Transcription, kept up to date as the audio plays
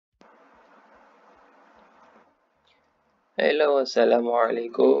Hello,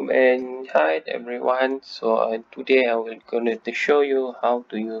 assalamualaikum, and hi everyone. Today I will going to show you how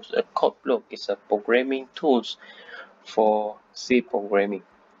to use a Codeblock. It's a programming tools for C programming.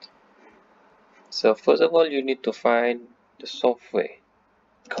 So first of all, you need to find the software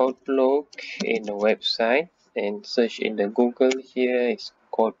Codeblock in the website and search in the Google. Here is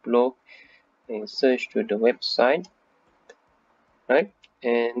Codeblock and search to the website, right?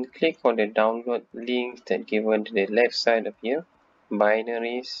 And click on the download link that given to the left side of here,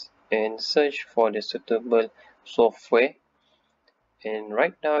 binaries, and search for the suitable software. And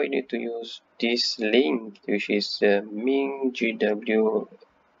right now you need to use this link, which is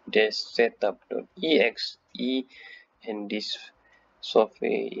mingw-setup.exe, and this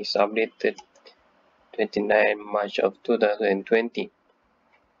software is updated 29 March of 2020.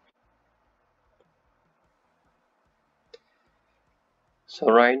 So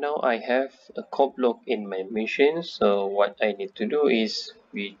right now I have a Codeblock in my machine. So what I need to do is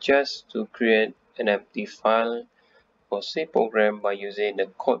we just to create an empty file for C program by using the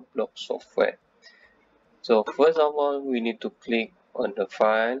Codeblock software. So first of all, we need to click on the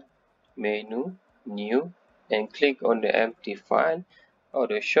file menu, new, and click on the empty file or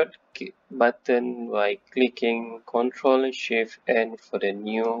the shortcut button by clicking Ctrl Shift N for the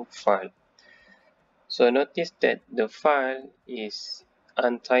new file. So notice that the file is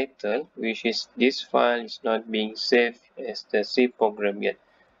untitled, which is this file is not being saved as the C program yet.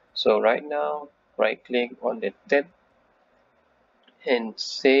 So right now, right click on the tab and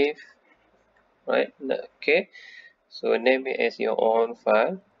save, right? Okay, so name it as your own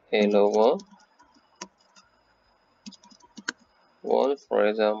file, hello world, for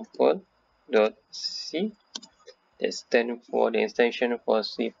example, .c. That stands for the extension for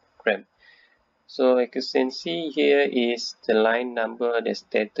C program. So as you can see here is the line number that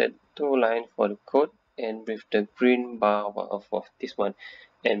stated 2 lines for the code and with the green bar of this one,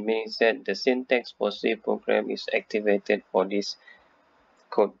 and means that the syntax for C program is activated for this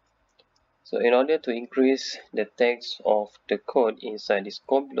code. So in order to increase the text of the code inside this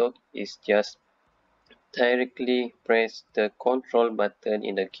code block is just directly press the control button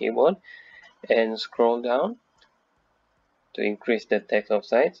in the keyboard and scroll down to increase the text of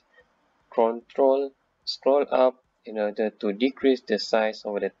size. Scroll up in order to decrease the size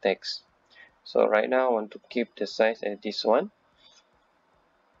of the text. So right now I want to keep the size as this one.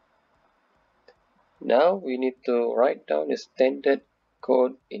 Now we need to write down the standard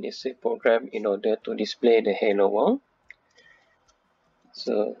code in the C program in order to display the hello world.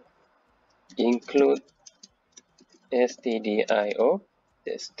 So include stdio,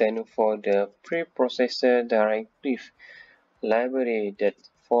 that stands for the preprocessor directive library that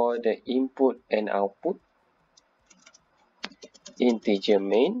for the input and output. Integer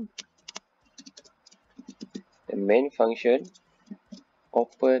main, the main function,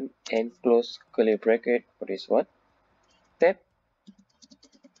 open and close curly bracket for this one. Tab,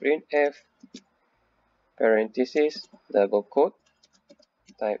 printf, parenthesis, double quote,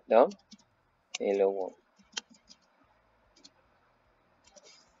 type down hello world.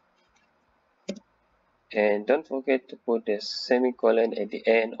 And don't forget to put the semicolon at the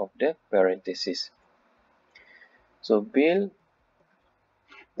end of the parenthesis. So build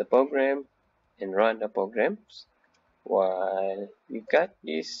the program and run the programs while you got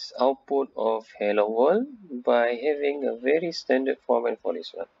this output of hello world by having a very standard format for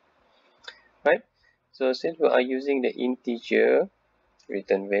this one, right? So since we are using the integer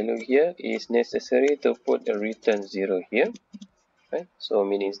return value here, it is necessary to put the return 0 here, right? So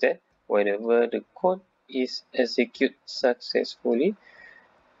meaning that whenever the code is executed successfully,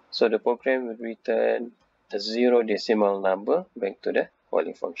 so the program will return a 0 decimal number back to the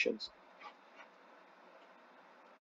calling functions.